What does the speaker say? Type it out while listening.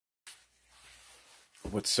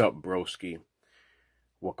What's up, broski?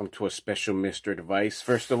 Welcome to a special Mr. Device.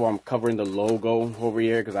 First of all, I'm covering the logo over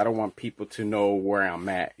here because I don't want people to know where I'm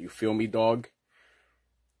at. You feel me, dog?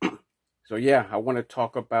 So yeah, I want to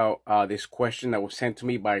talk about this question that was sent to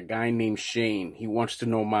me by a guy named Shane. He wants to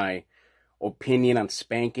know my opinion on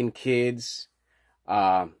spanking kids.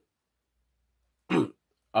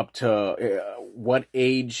 Up to what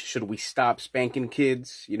age should we stop spanking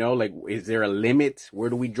kids? You know, like, is there a limit? Where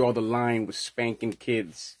do we draw the line with spanking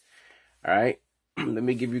kids? All right. Let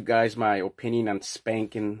me give you guys my opinion on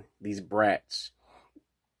spanking these brats.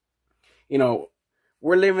 You know,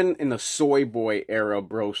 we're living in the soy boy era,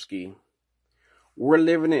 broski. We're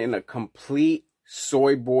living in a complete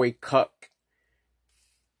soy boy cuck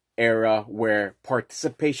era where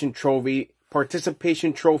participation trophies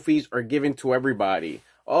are given to everybody.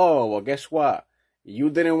 Oh, well, guess what?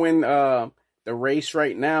 You didn't win the race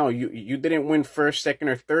right now. You didn't win first, second,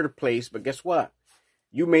 or third place, but guess what?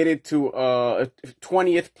 You made it to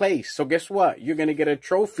 20th place. So guess what? You're going to get a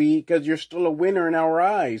trophy because you're still a winner in our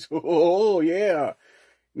eyes. Oh, yeah.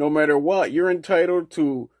 No matter what, you're entitled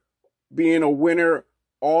to being a winner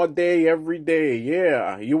all day, every day.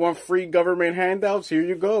 Yeah. You want free government handouts? Here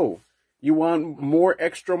you go. You want more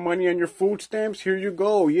extra money on your food stamps? Here you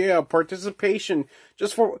go. Yeah, participation.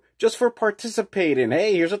 Just for participating.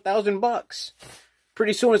 Hey, here's $1,000.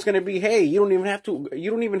 Pretty soon it's going to be, hey, you don't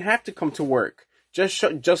even have to come to work.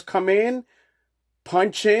 Just come in,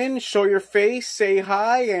 punch in, show your face, say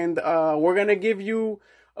hi, and we're going to give you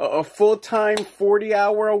a full-time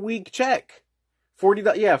 40-hour-a-week check.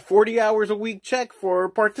 40 hours a week check for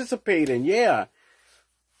participating. Yeah.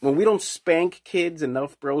 When we don't spank kids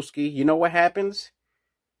enough, broski, you know what happens?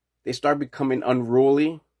 They start becoming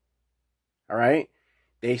unruly. All right?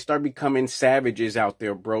 They start becoming savages out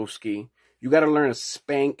there, broski. You got to learn to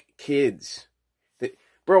spank kids.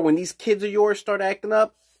 Bro, when these kids of yours start acting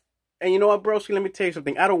up, and you know what, broski, let me tell you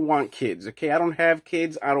something. I don't want kids, okay? I don't have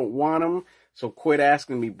kids. I don't want them. So quit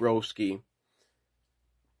asking me, broski.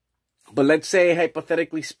 But let's say,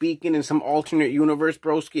 hypothetically speaking, in some alternate universe,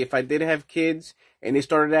 broski, if I did have kids and they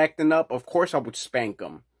started acting up, of course I would spank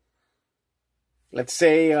them. Let's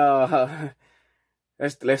say,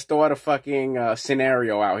 let's throw out a fucking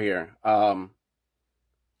scenario out here.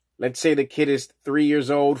 Let's say the kid is 3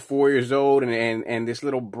 years old, 4 years old, and this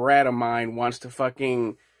little brat of mine wants to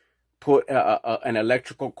fucking put an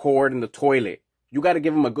electrical cord in the toilet. You got to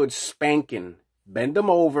give him a good spanking. Bend him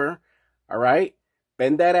over, all right?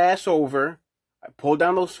 Bend that ass over, pull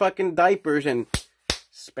down those fucking diapers, and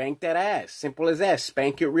spank that ass. Simple as that.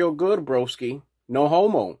 Spank it real good, broski. No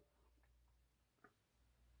homo.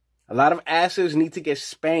 A lot of asses need to get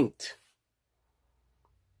spanked.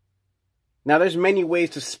 Now, there's many ways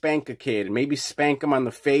to spank a kid. Maybe spank him on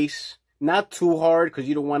the face. Not too hard, because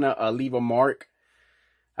you don't want to leave a mark.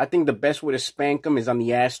 I think the best way to spank him is on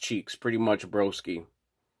the ass cheeks, pretty much, broski.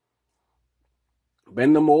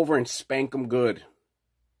 Bend them over and spank them good.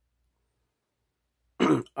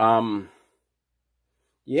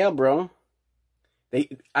 Yeah, bro.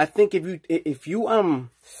 I think if you I'm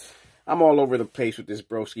all over the place with this,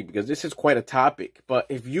 broski, because this is quite a topic. But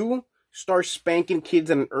if you start spanking kids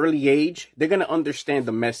at an early age, they're gonna understand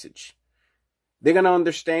the message. They're gonna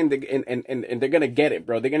understand and they're gonna get it,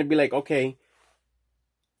 bro. They're gonna be like, okay,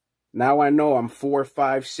 now I know I'm 4,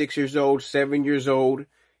 5, 6 years old, 7 years old.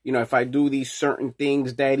 You know, if I do these certain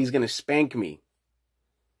things, daddy's gonna spank me.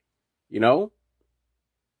 You know?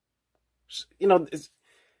 You know,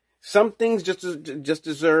 some things just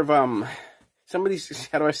deserve, some of these,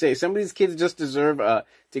 how do I say it? Some of these kids just deserve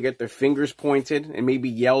to get their fingers pointed and maybe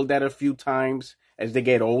yelled at a few times as they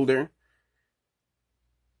get older.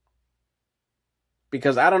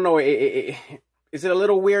 Because I don't know, is it a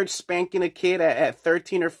little weird spanking a kid at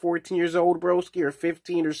 13 or 14 years old, broski, or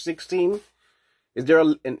 15 or 16? Is there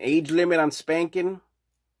an age limit on spanking?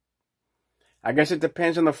 I guess it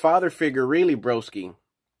depends on the father figure, really, broski.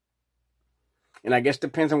 And I guess it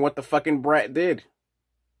depends on what the fucking brat did.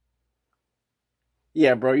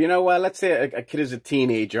 Yeah, bro, you know what? Let's say a kid is a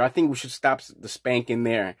teenager. I think we should stop the spanking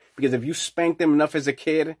there. Because if you spank them enough as a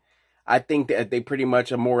kid, I think that they pretty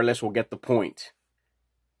much more or less will get the point.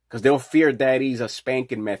 Because they'll fear daddy's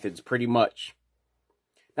spanking methods, pretty much.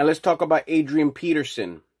 Now, let's talk about Adrian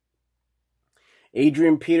Peterson.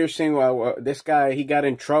 Adrian Peterson, this guy, he got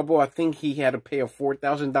in trouble. I think he had to pay a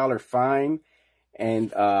 $4,000 fine.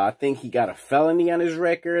 And I think he got a felony on his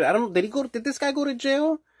record. I don't know, did this guy go to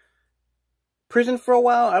jail? Prison for a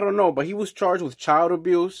while? I don't know, but he was charged with child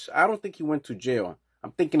abuse. I don't think he went to jail.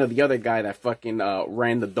 I'm thinking of the other guy that fucking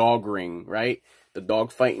ran the dog ring, right? The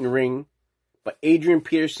dog fighting ring. But Adrian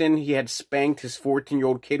Peterson, he had spanked his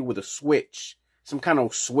 14-year-old kid with a switch. some kind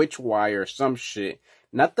of switch wire or some shit.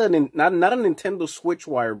 Not a Nintendo Switch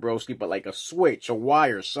wire, broski, but like a switch, a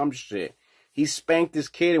wire, some shit. He spanked this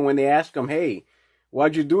kid, and when they asked him, hey,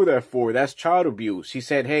 why'd you do that for? That's child abuse. He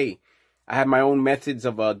said, hey, I have my own methods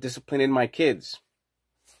of disciplining my kids.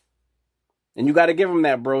 And you got to give him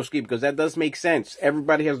that, broski, because that does make sense.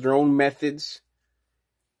 Everybody has their own methods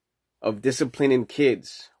of disciplining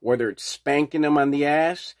kids. Whether it's spanking them on the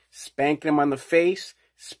ass, spanking them on the face,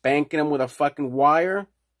 spanking them with a fucking wire,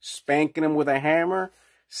 spanking them with a hammer.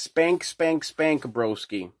 Spank, spank, spank,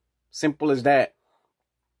 broski. Simple as that.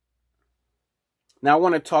 Now I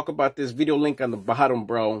want to talk about this video link on the bottom,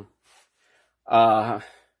 bro. Fuck,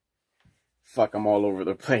 I'm all over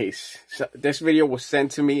the place. So, this video was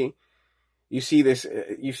sent to me. You see this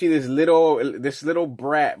little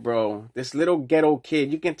brat, bro. This little ghetto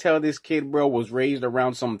kid. You can tell this kid, bro, was raised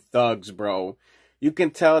around some thugs, bro. You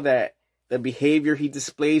can tell that the behavior he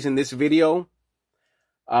displays in this video,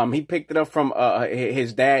 he picked it up from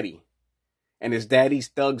his daddy and his daddy's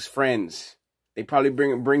thugs friends. They probably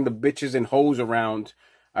bring the bitches and hoes around,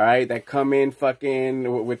 all right, that come in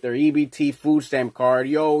fucking with their EBT food stamp card.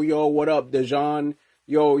 Yo, what up, Dejan?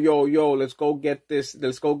 Yo, let's go get this.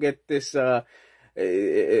 Let's go get this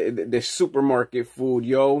this supermarket food,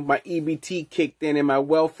 yo. My EBT kicked in and my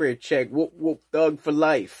welfare check. Whoop, whoop, thug for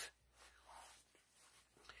life.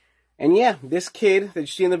 And yeah, this kid that you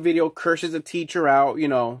see in the video curses the teacher out, you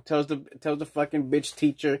know, tells the fucking bitch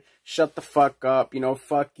teacher, shut the fuck up, you know,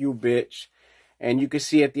 fuck you, bitch. And you can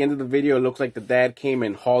see at the end of the video, it looks like the dad came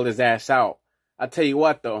and hauled his ass out. I'll tell you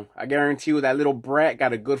what, though. I guarantee you that little brat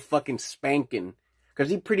got a good fucking spanking. Because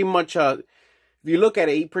he pretty much, if you look at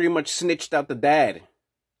it, he pretty much snitched out the dad.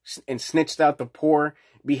 And snitched out the poor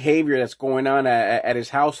behavior that's going on at his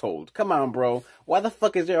household. Come on, bro. Why the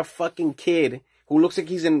fuck is there a fucking kid who looks like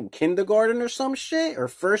he's in kindergarten or some shit? Or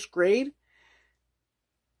first grade?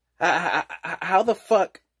 How the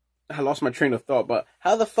fuck... I lost my train of thought, but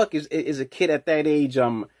how the fuck is a kid at that age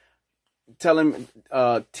telling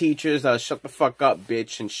teachers shut the fuck up,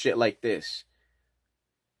 bitch, and shit like this?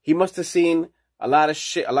 He must have seen a lot of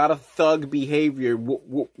shit, a lot of thug behavior. Whoop,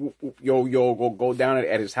 whoop, whoop, whoop, yo, go down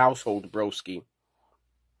at his household, broski.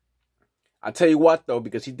 I'll tell you what though,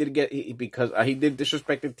 because he did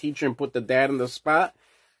disrespect the teacher and put the dad on the spot.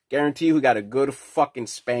 Guarantee you he got a good fucking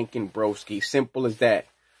spanking, broski. Simple as that.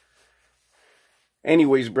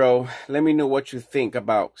 Anyways, bro, let me know what you think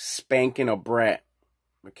about spanking a brat,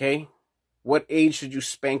 okay? What age should you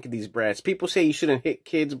spank these brats? People say you shouldn't hit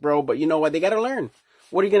kids, bro, but you know what? They gotta learn.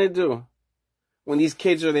 What are you gonna do? When these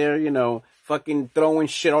kids are there, you know, fucking throwing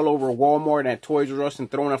shit all over Walmart and at Toys R Us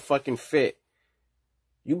and throwing a fucking fit.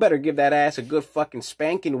 You better give that ass a good fucking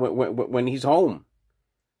spanking when he's home.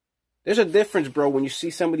 There's a difference, bro, when you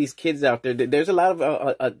see some of these kids out there. There's a lot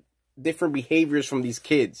of different behaviors from these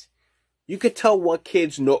kids. You could tell what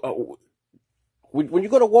kids know. When you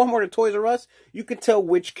go to Walmart or Toys R Us, you can tell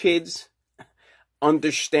which kids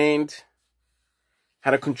understand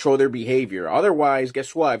how to control their behavior. Otherwise,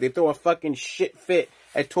 guess what? If they throw a fucking shit fit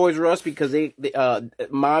at Toys R Us because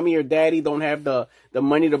mommy or daddy don't have the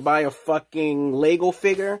money to buy a fucking Lego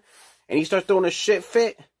figure, and he starts throwing a shit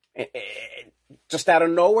fit, just out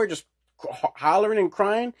of nowhere, just hollering and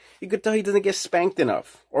crying, you could tell he doesn't get spanked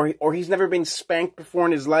enough. Or he's never been spanked before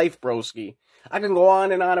in his life, broski. I can go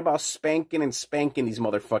on and on about spanking and spanking these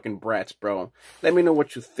motherfucking brats, bro. Let me know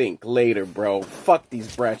what you think later, bro. Fuck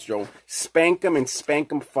these brats, bro. Spank them and spank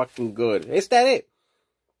them fucking good. Is that it?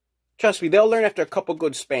 Trust me, they'll learn after a couple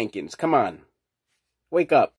good spankings. Come on. Wake up.